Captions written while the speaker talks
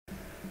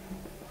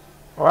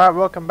Alright,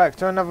 welcome back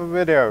to another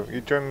video.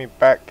 You join me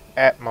back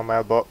at my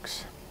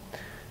mailbox.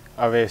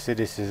 Obviously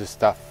this is the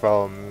stuff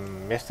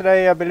from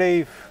yesterday, I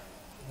believe.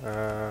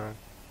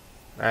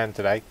 And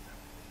today.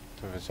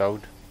 So it's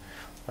sold.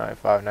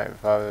 95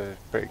 is a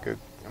pretty good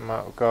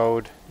amount of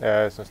gold.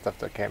 There's some stuff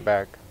that came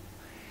back.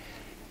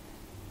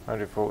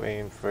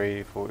 114,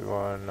 3,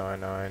 41,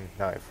 99,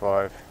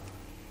 95.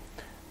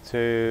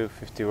 2,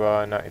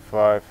 51,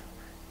 95.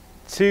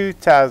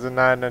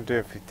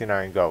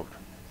 2,959 gold.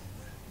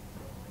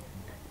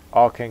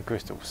 Arcane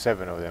Crystal,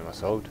 7 of them are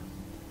sold.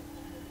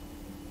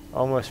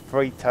 Almost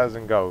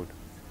 3,000 gold.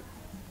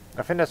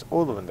 I think that's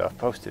all of them that I've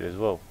posted as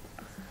well.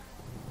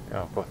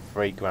 Yeah, I've got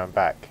 3 grand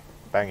back.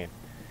 Banging.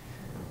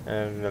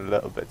 And a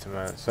little bit to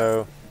man.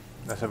 So,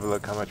 let's have a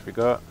look how much we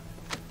got.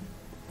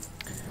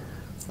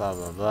 Blah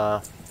blah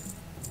blah.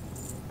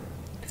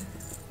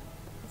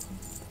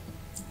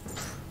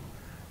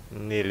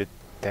 Nearly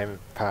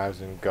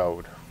 10,000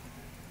 gold.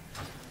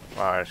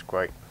 Wow, that's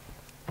great.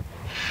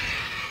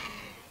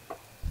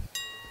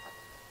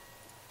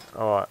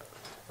 Alright,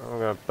 I'm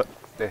gonna put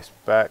this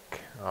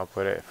back. I'll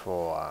put it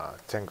for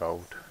 10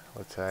 gold,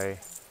 I'd say.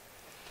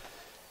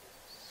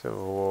 So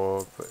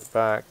we'll put it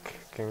back.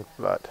 King's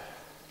Blood.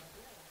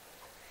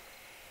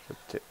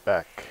 Put it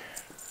back.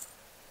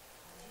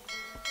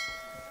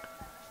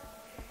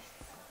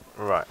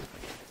 Right.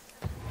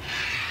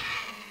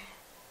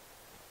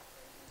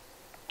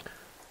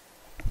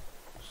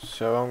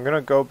 So I'm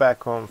gonna go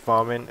back on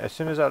farming. As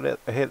soon as I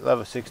hit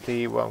level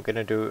 60, what I'm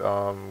gonna do,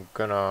 I'm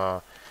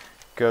gonna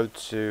go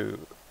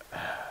to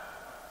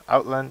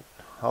Outland,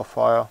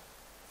 Hellfire,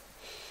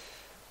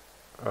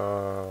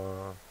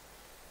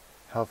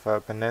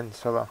 Hellfire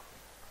Peninsula,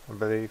 I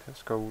believe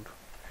it's called.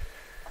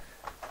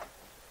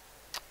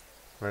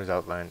 Where's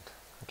Outland?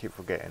 I keep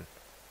forgetting.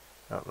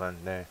 Outland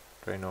there,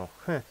 Draenor.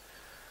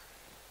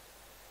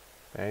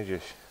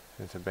 Ages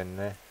since I've been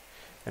there.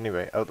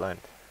 Anyway,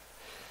 Outland.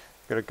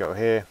 Gotta go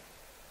here.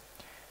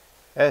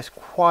 There's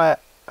quite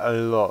a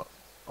lot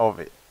of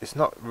it. It's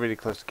not really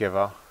close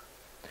together.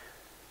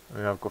 I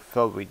mean, I've got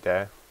Fellweed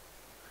there.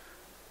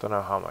 Don't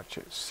know how much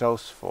it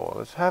sells for.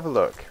 Let's have a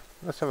look.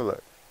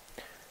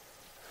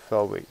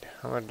 Fellweed.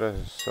 How much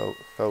does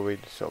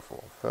Fellweed sell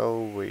for?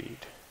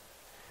 Fellweed.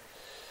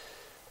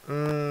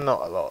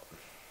 Not a lot.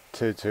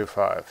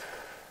 225.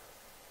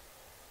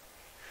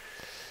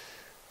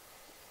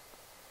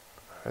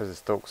 There's a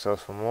stalk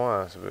sells for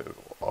more. That's a bit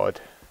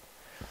odd.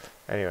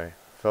 Anyway,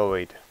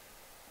 Fellweed.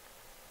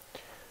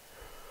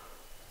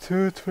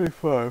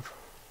 225.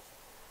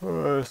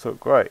 Oh, that's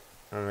not great.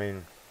 I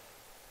mean,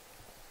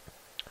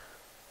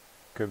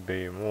 could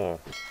be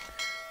more.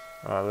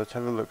 Let's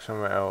have a look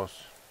somewhere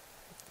else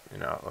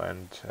in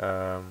Outland.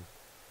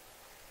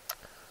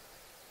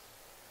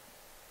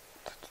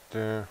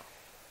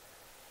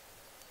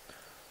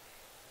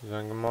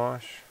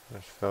 Zangarmarsh.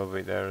 There's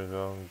Fellweed there as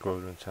well.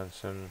 Golden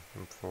Sansom.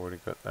 I've already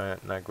got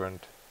that.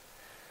 Nagrand.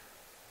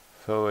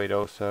 Fellweed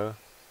also.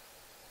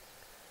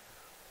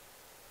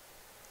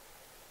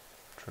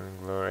 True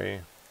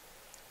Glory.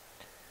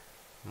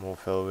 More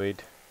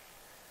Fellweed.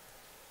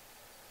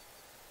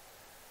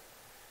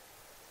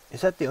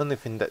 Is that the only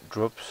thing that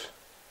drops?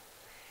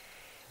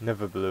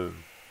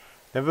 Neverbloom.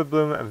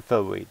 Neverbloom and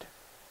Fellweed.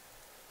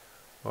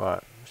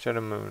 Right.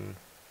 Shadow Moon.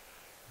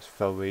 That's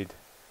Fellweed.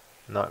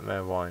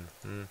 Nightmare Wine.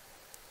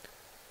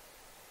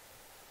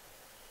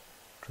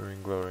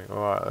 Dreaming Glory.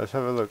 Alright, let's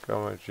have a look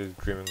how much is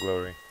Dreaming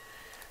Glory.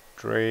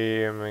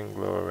 Dreaming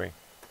Glory.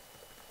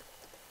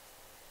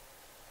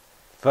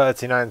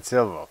 39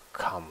 silver.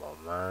 Come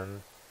on,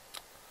 man.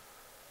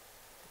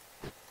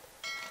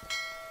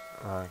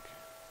 Like.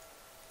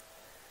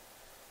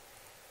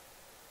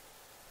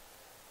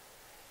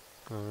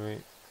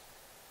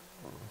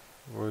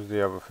 Where's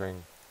the other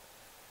thing?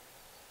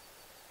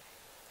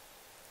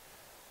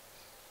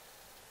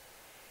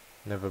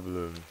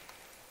 Neverbloom.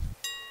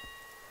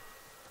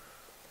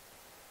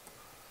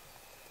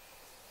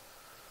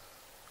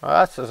 Oh,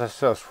 that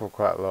sells for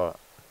quite a lot.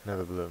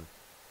 Neverbloom.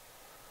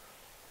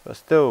 But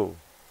still,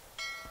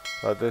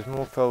 like, there's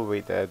more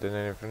Fellweed there than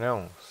anything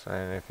else,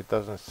 and if it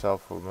doesn't sell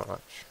for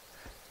much,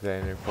 is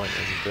there any point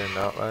in doing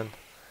Outland?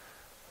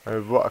 I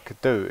mean, what I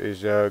could do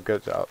is go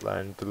to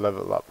Outland to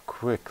level up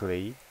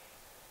quickly.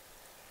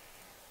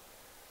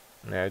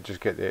 Yeah,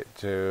 just get it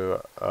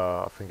to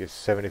I think it's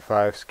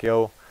 75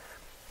 skill.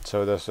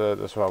 So that's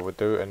what I would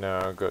do, and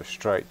then I'll go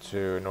straight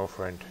to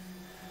Northrend.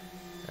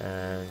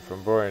 And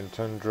from Borean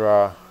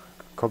Tundra,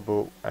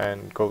 Cobalt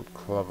and Gold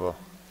Clover.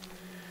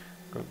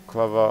 Gold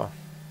Clover.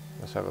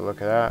 Let's have a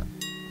look at that.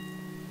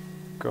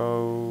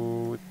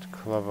 Gold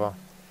Clover.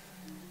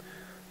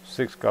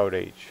 6 gold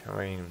each. I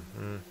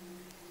mean,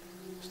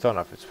 still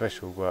nothing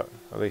special, but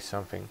at least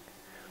something.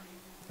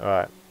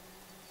 Alright.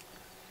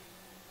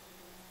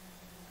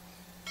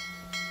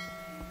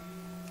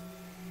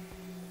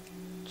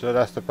 So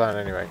that's the plan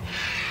anyway.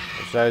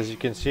 So as you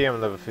can see,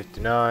 I'm level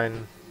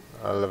 59.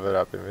 I leveled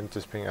up in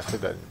Winterspring. I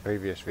said that in the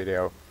previous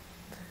video.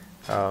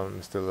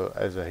 Still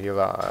as a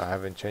healer, I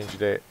haven't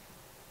changed it.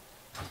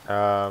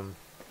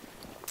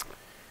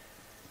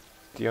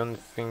 The the only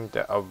thing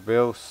that I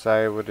will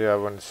say, what do I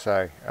want to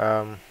say?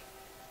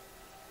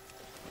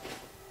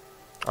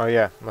 Oh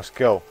yeah, my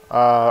skill.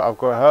 I've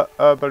got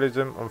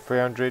herbalism on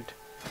 300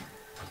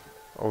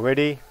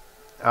 already.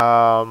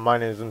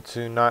 Mine is on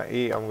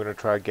 290. I'm gonna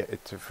try to get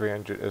it to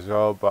 300 as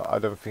well, but I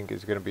don't think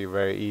it's gonna be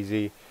very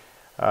easy.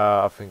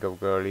 I think I'm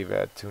gonna leave it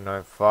at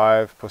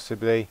 295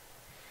 possibly.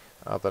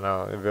 I don't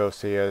know. We'll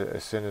see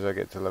as soon as I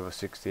get to level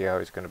 60 how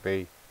it's gonna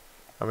be.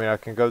 I mean, I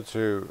can go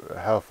to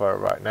Hellfire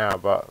right now,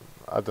 but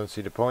I don't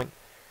see the point.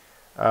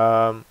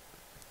 I'll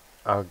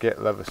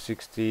get level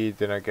 60,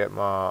 then I get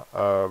my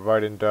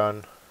riding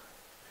done,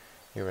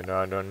 even though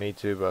I don't need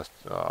to, but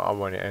I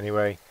want it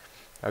anyway.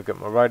 I'll get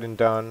my riding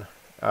done,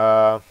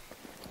 and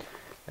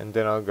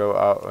then I'll go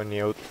out on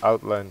the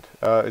outland.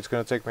 It's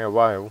going to take me a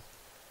while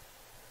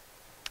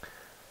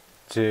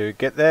to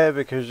get there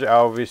because I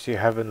obviously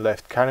haven't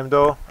left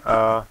Kalimdor.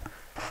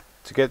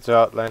 To get to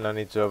Outland, I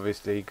need to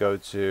obviously go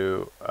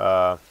to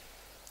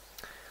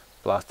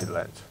Blasted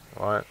Lands,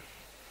 right?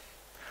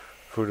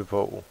 Through the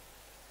portal.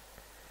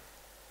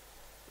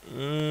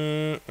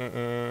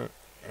 And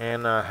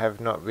I have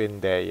not been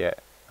there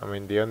yet. I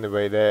mean, the only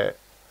way there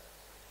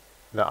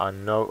that I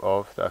know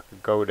of that I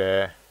could go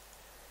there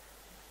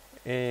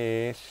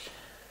is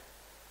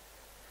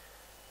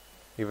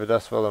either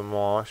Dustwell or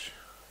Marsh,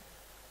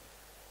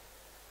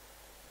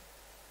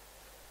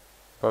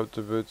 boat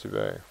to Booty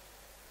Bay.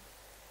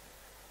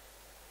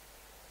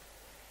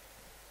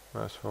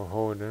 That's for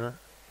Horde, isn't it?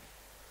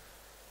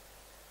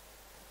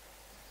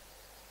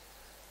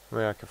 I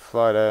mean, I can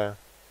fly there.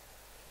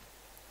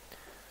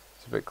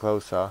 It's a bit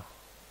closer.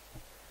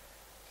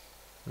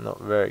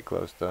 Not very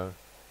close though.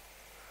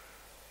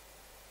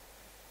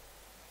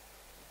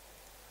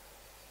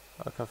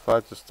 I can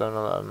fly to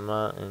Stoneland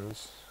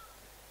Mountains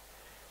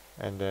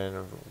and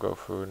then go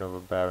through another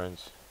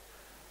Barrens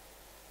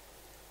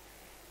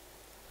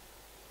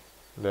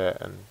there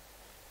and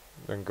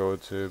then go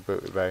to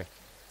Booty Bay.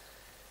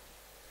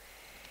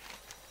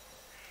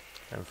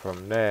 And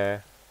from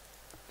there,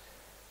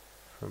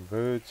 from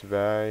Booty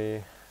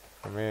Bay,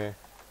 from here,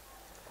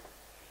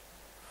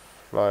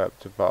 fly up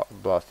to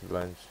Blasted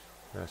Lands.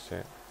 That's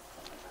it.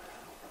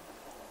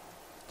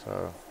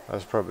 So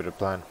that's probably the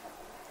plan.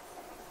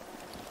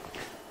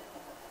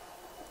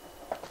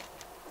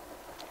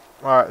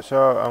 Alright,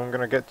 so I'm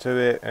gonna get to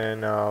it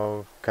and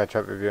I'll catch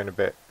up with you in a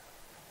bit.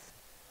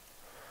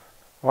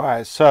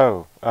 Alright,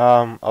 so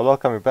I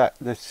welcome you back.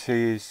 This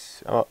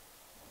is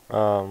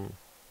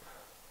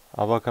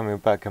I welcome you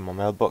back in my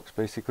mailbox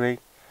basically.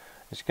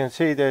 As you can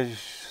see,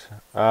 there's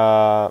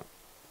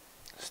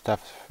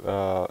stuff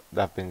that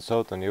have been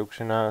sold on the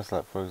auction house,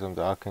 like for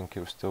example the Arcane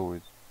Kill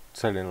still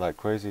selling like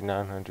crazy,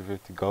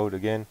 950 gold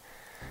again.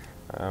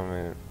 I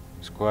mean,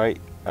 it's great.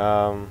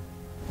 Some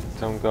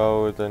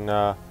gold and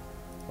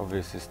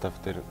obviously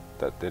stuff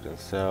that didn't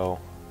sell,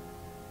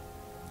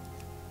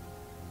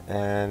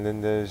 and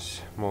then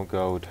there's more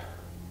gold.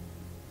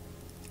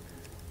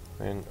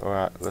 And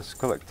alright, let's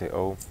collect it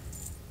all.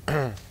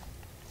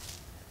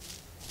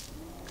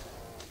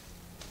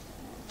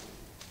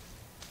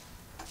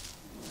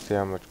 See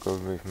how much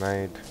gold we've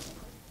made.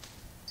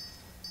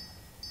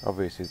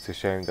 Obviously it's a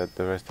shame that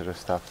the rest of the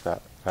stuff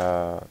that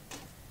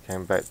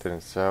came back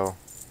didn't sell,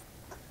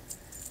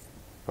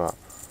 but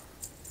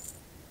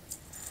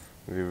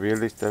we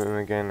release them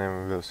again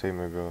and we'll see,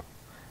 maybe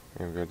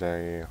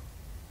they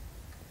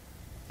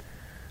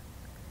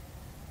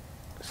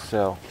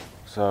sell.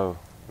 So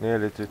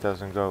nearly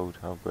 2,000 gold.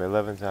 I've got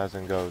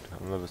 11,000 gold.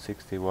 I'm level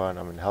 61.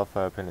 I'm in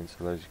Hellfire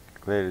Peninsula, as you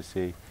can clearly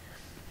see.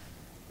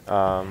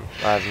 I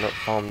have not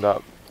farmed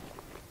up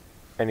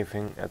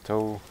anything at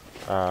all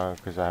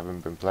because I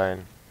haven't been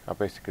playing. I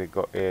basically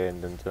got here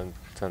and then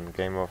turned the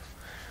game off,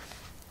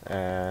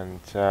 and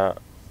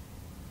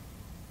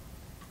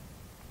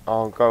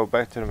I'll go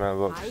back to the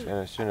mailbox, and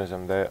as soon as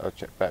I'm there I'll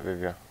check back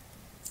with you.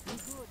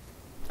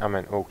 I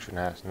meant auction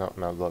house, not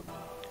mailbox.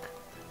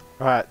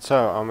 Right,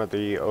 so I'm at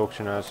the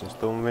auction house in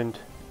Stormwind.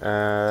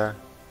 I've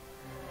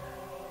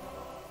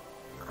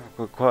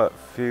got quite a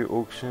few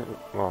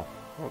well,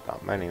 not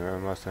that many,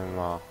 most of them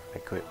are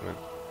equipment.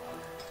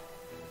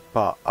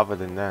 But other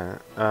than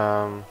that,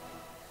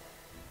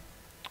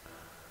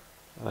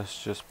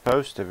 let's just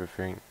post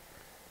everything.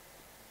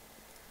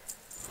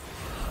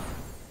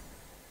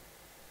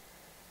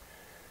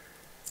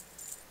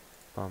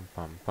 Bum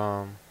bum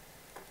bum.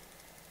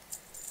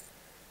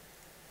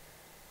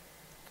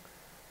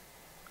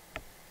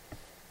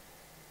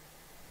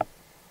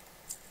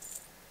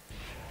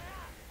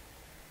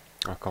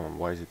 Oh come on,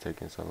 why is it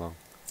taking so long?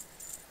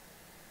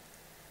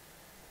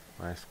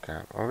 Nice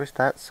cap. Oh, is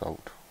that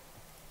sold?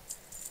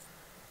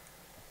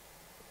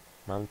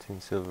 Mountain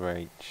Silver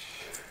Age.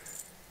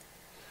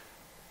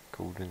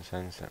 Golden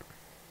Sunset.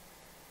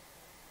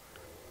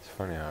 It's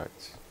funny how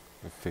it's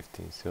with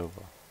 15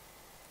 silver.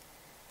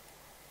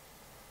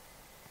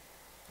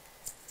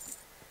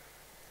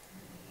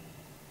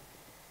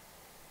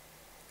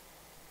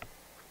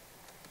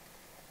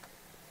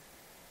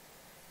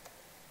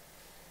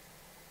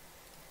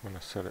 I'm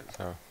gonna sell it,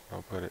 so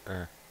I'll put it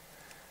there.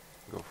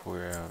 Go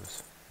 4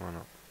 hours. Why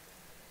not?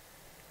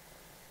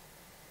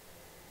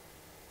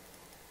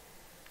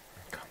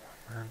 Come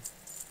on, man.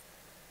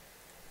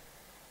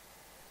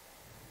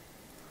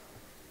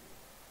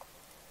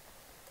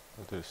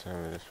 I'll do the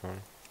same with this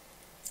one.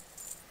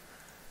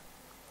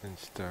 Then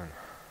stone.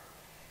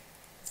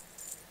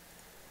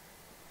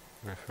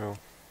 Refill.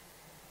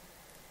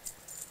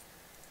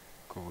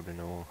 Golden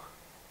ore.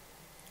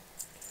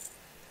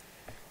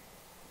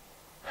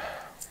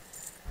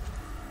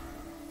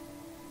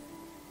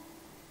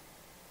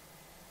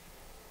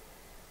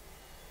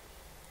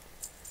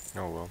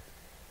 Oh well.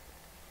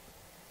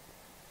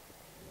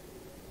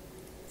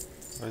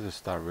 Why is the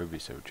star ruby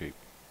so cheap?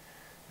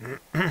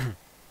 Not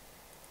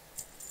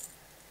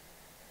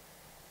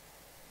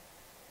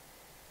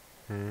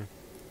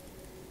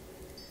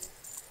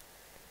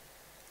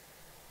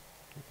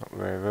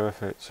very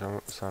worth it, some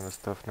of the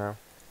stuff now.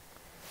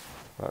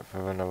 Like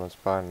for when no one's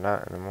buying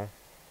that anymore.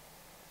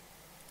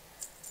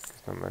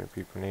 Because not many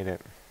people need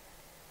it.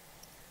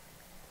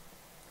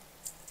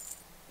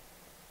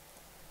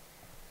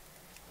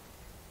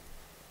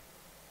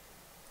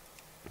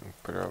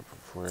 Put it up for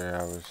 48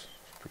 hours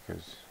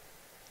because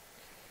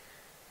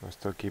I'm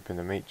still keeping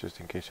the meat just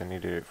in case I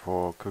needed it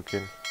for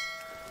cooking.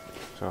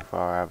 So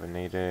far I haven't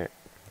needed it,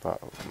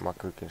 but my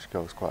cooking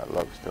skill is quite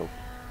low still.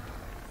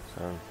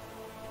 So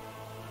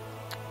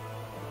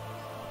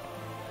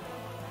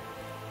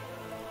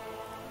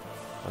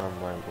I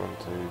might want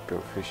to go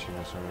fishing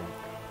or something.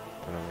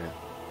 I don't know yet.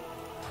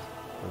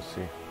 We'll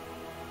see.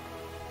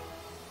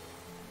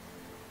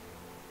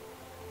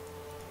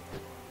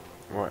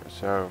 Right,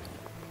 so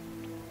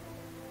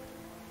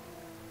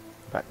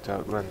back to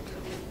Outland.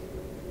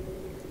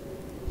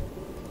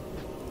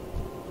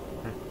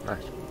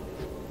 Nice.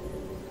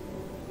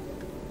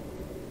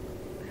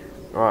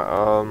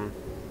 Right,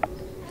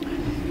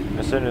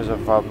 as soon as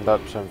I've farmed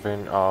up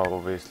something, I'll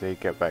obviously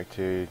get back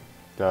to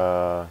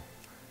the.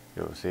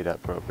 You'll see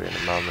that probably in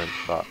a moment,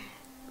 but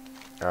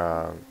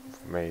for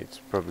me it's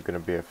probably going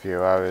to be a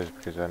few hours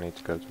because I need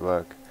to go to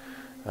work.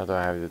 I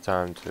don't have the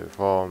time to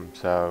farm,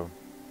 so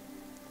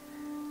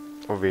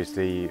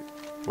obviously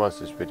once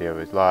this video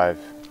is live,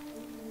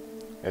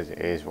 as it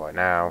is right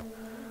now,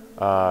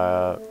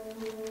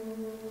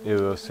 you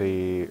will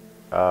see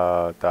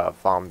that I've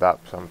farmed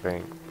up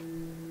something.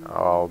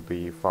 I'll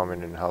be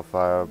farming in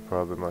Hellfire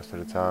probably most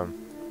of the time.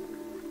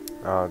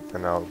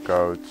 Then I'll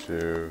go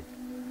to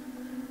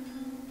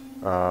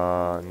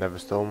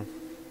Neverstorm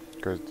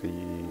because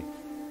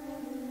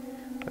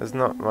there's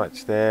not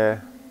much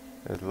there.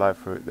 There's light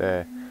fruit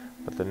there,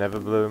 but the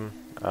Neverbloom,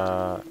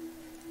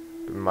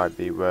 it might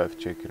be worth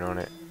checking on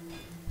it.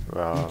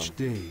 Each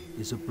day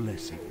is a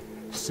blessing.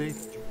 See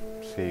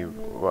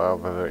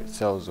whether it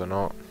sells or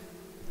not.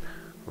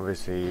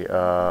 Obviously,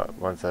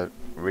 once I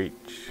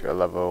reach a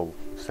level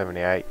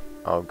 78,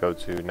 I'll go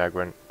to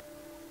Nagrand.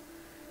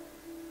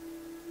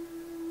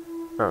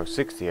 No,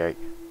 68,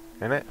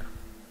 isn't it?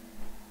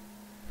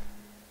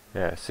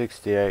 Yeah,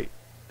 68.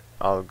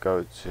 I'll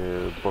go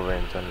to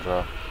Borean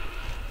Tundra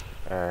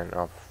and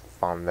I'll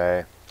farm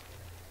there.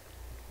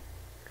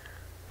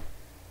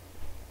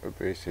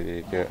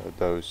 Basically, get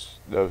those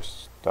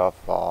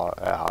stuff are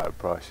at higher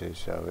prices,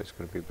 so it's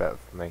going to be better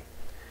for me.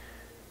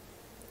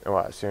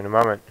 Alright, see you in a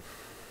moment.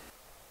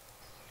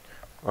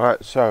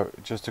 Alright, so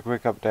just a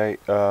quick update.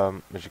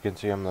 As you can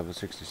see, I'm level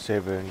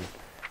 67.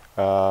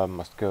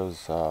 My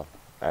skills are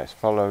as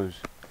follows.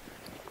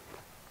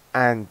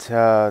 And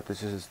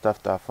this is the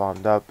stuff that I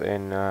farmed up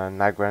in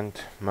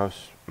Nagrand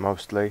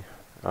mostly.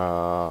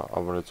 I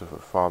wanted to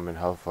farm in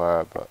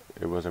Hellfire, but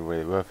it wasn't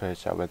really worth it,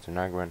 so I went to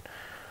Nagrand.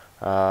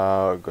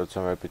 Got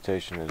some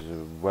reputation as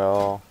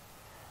well.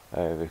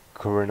 The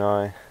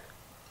Kurenai.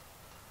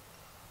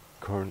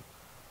 I don't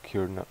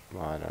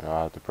know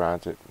how to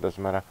pronounce it,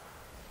 doesn't matter.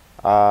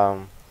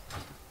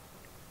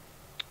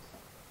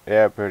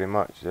 Yeah, pretty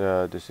much.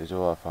 This is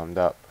all I farmed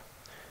up.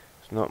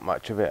 It's not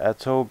much of it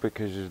at all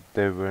because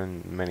there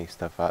weren't many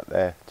stuff out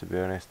there, to be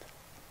honest.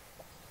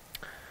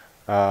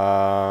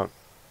 Got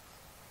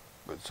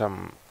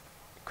some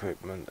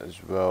equipment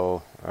as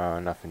well,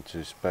 nothing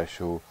too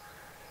special.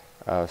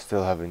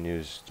 Still haven't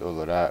used all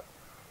of that.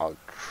 I'll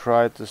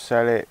try to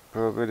sell it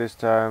probably this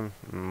time.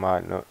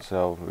 Might not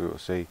sell, we will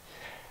see.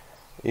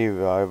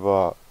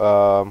 Either.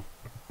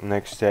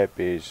 Next step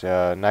is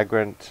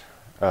Nagrand.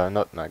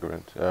 Not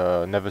Nagrand.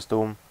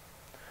 Neverstorm.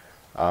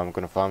 I'm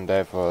gonna farm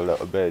there for a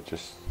little bit,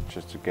 just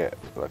to get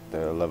like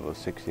the level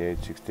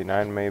 68,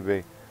 69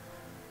 maybe.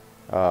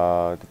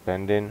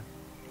 Depending.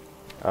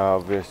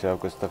 Obviously I've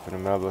got stuff in the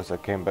mailbox. I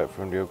came back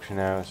from the auction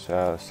house,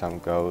 some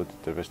gold,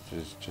 the rest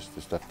is just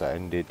the stuff that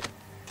ended.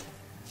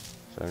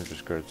 So I'm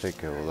just gonna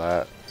take all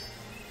that.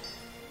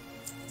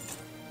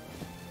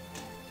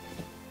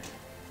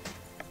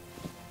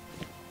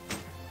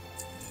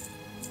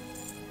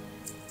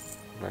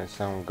 There's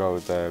some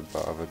gold there,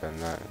 but other than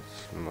that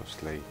it's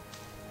mostly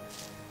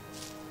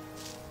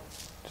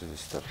just the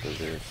stuff that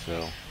they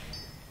sell.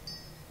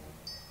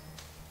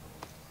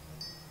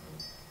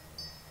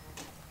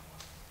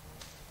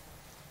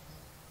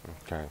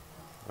 Okay.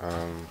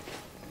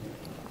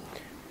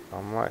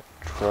 I might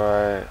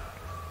try.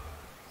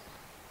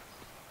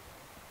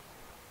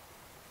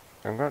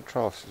 I'm gonna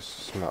try to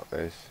smelt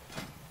this.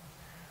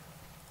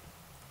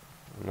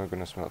 I'm not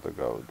gonna smelt the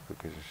gold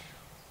because.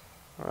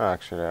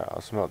 Actually,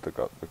 I'll smelt the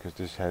gold because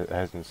this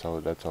hasn't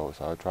sold at all.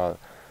 So I'll try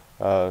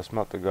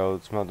smelt the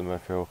gold, smelt the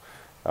mithril,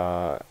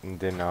 and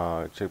then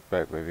I'll check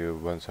back with you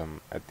once I'm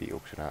at the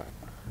auction house.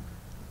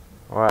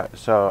 Alright,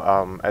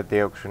 so at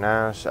the auction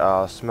house,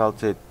 I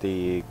smelted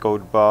the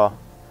gold bar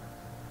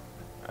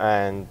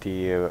and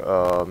the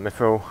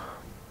mithril.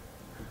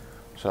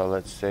 So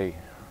let's see.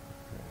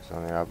 It's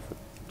only up for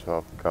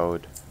 12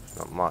 gold. It's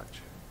not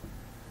much.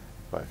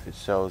 But if it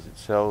sells, it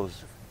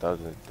sells. If it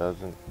doesn't, it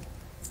doesn't.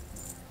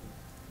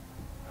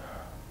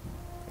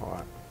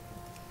 Alright.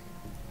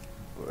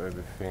 For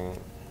everything.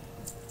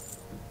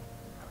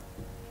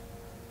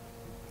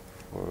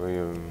 For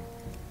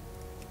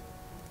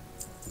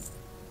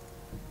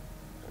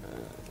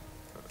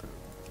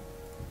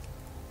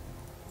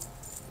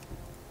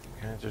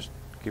can I just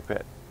keep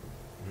it?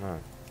 No.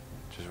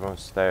 Just won't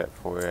stay at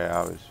 48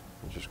 hours.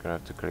 I'm just gonna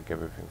have to click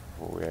everything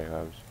for 48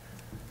 hours.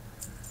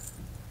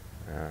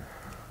 Yeah.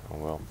 Oh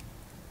well.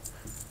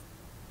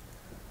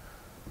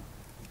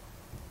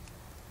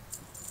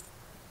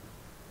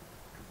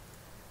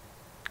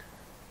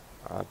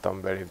 I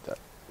don't believe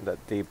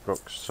that Deep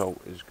Rock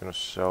Salt is gonna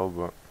sell,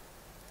 but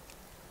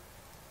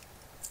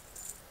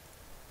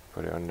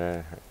put it on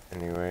there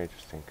anyway,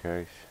 just in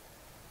case.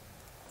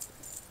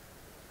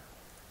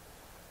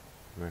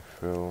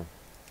 Mithril.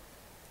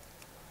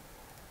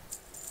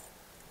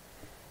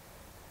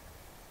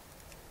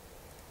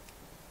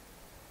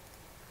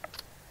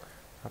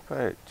 I put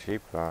it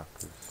cheaper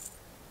because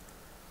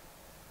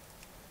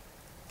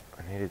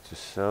I needed to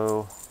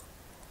sell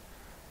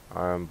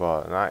iron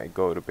bar. 90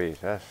 gold a piece.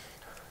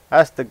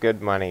 That's the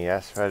good money.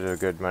 That's where the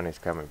good money's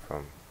coming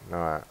from.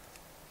 Alright,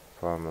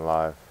 Farm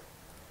Alive.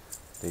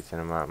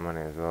 Decent amount of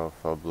money as well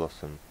for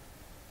Blossom.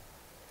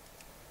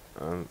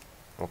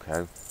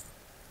 Okay.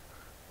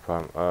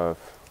 Farm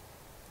Earth.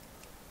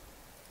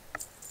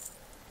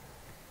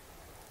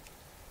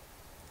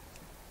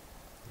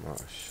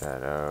 Not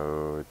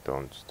Shadow,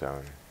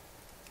 Dawnstone.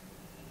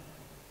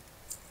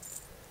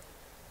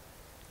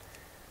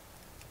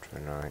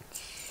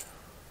 Trinites.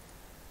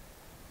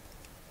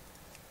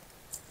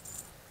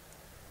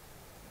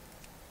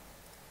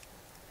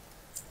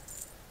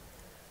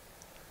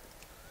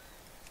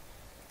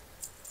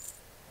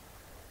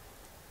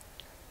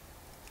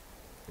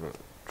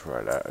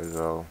 Try that as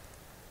well.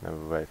 Never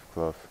wave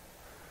cloth.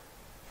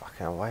 Fucking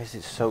hell, why is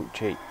it so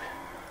cheap?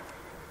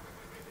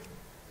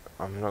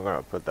 I'm not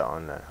gonna put that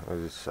on there.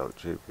 Because it's so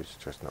cheap, it's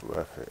just not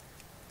worth it.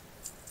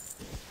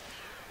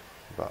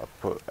 But I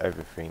put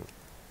everything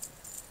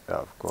that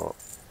I've got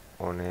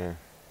on here.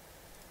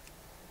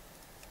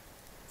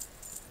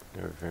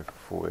 Everything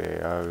for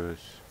 48 hours.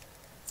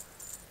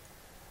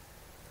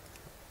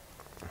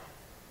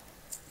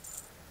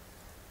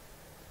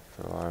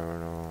 So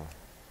iron ore.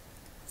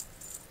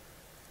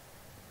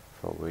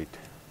 For wheat.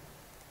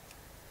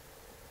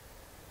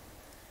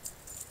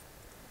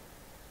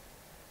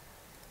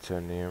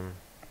 Titanium.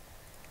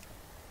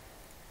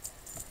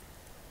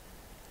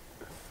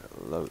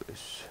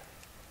 Lotus.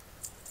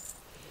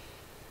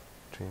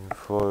 Dream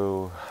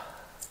foil.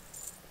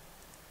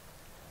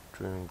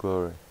 Dream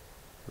glory.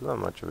 There's not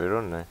much of it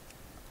on there.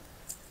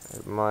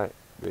 It might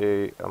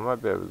be. I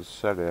might be able to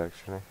sell it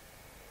actually.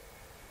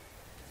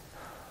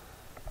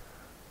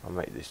 I'll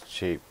make this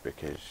cheap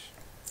because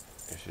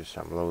it's just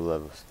some low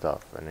level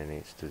stuff and it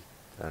needs to.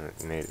 And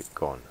it need it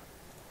gone.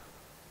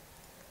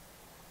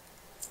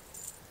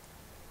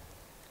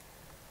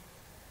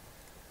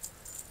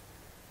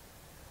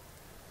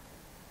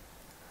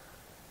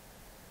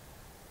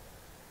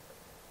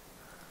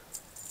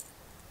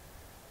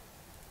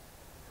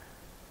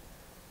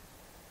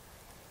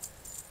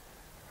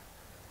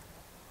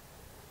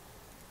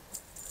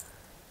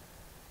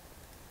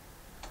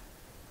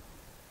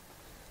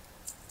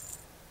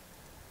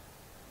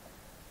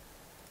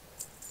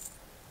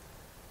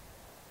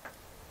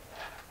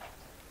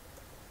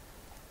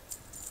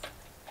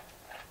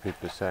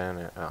 People selling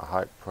it at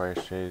high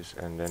prices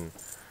and then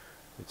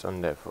it's on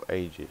there for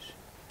ages.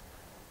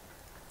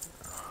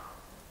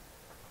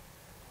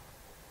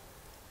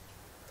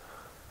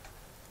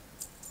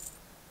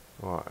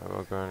 What, am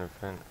I going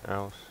anything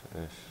else?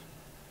 Yes.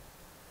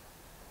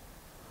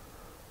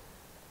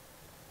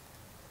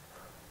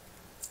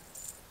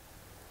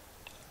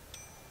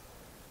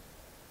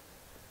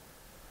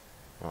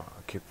 Well,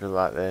 I'll keep it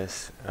like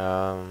this.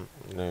 Then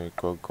we've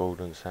got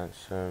golden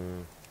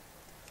sandstorm.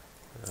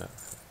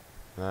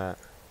 That.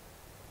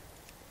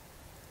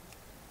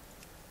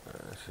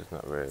 This is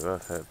not really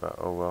worth it, but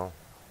oh well.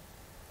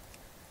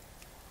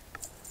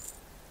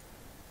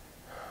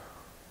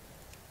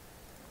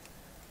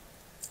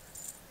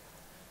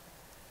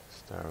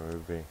 Star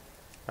ruby.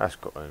 That's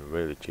gotten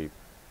really cheap.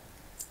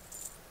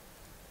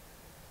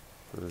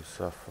 Blue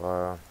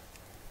sapphire.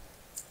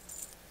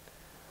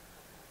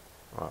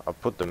 Right, I'll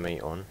put the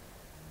meat on.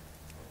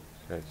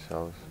 So it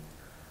sells.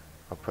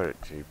 I'll put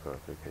it cheaper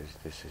because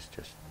this is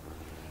just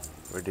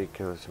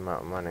ridiculous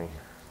amount of money.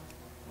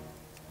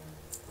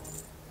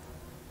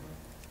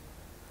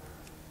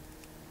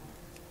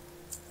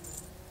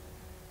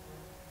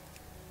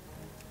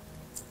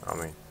 I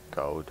mean,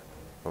 gold,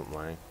 not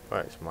money.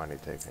 Well, it's money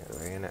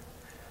technically, isn't it?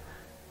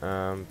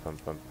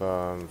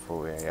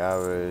 48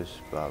 hours,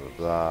 blah blah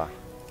blah.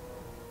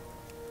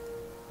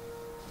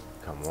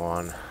 Come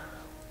on.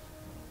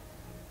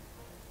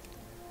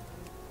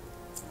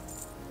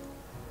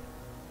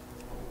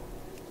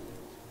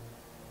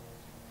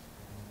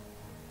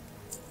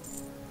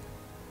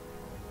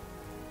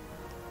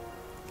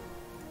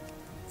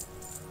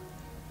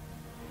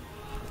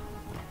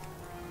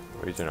 The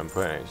reason I'm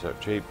putting it so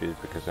cheap is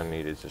because I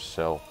needed to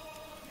sell,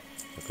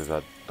 because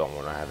I don't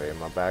want to have it in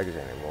my bags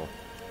anymore.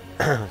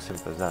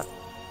 Simple as that.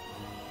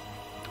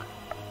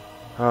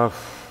 I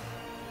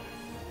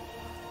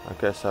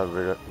guess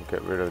I'll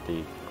get rid of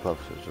the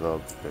gloves as well,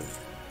 because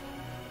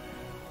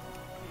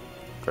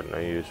I've got no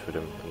use for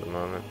them at the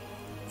moment.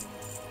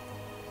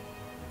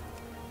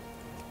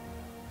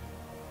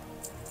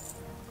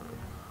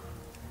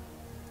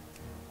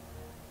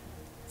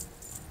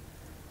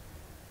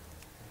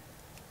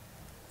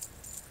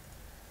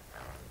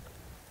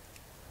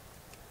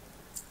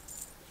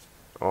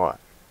 Alright,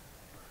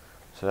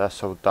 so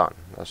that's all done.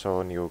 That's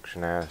all in the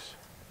auction house.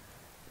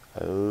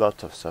 A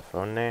lot of stuff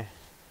on there.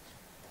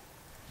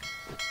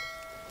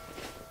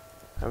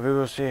 And we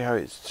will see how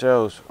it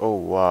sells. Oh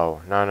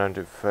wow,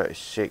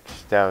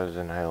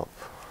 936,000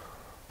 health.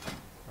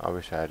 I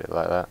wish I had it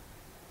like that.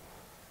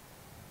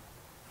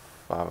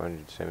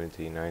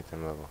 517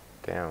 item level.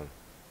 Damn.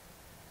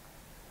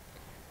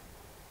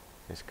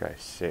 This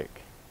guy's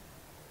sick.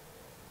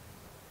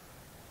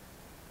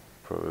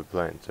 Probably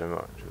playing too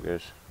much, I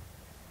guess.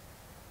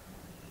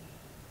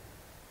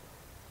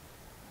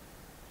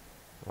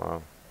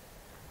 Wow.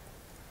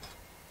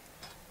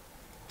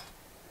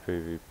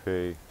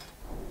 PvP.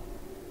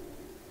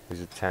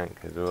 He's a tank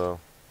as well.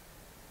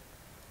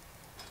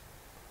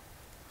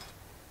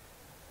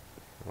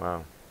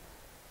 Wow.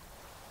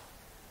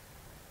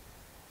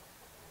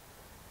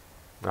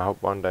 I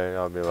hope one day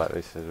I'll be like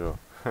this as well.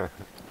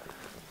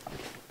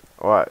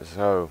 Alright,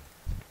 so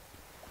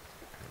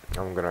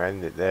I'm gonna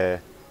end it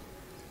there.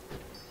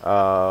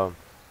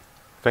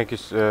 Thank you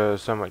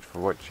so much for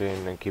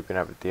watching and keeping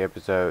up with the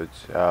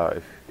episodes.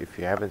 If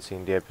you haven't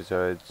seen the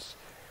episodes,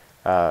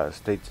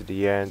 stay to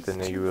the end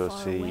and then you will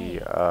see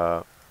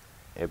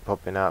it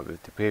popping up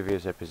with the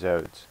previous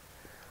episodes.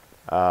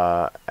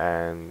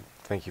 And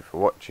thank you for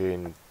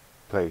watching.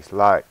 Please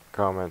like,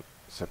 comment,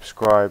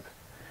 subscribe,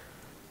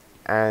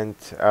 and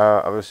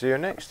I will see you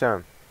next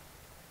time.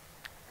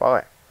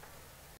 Bye.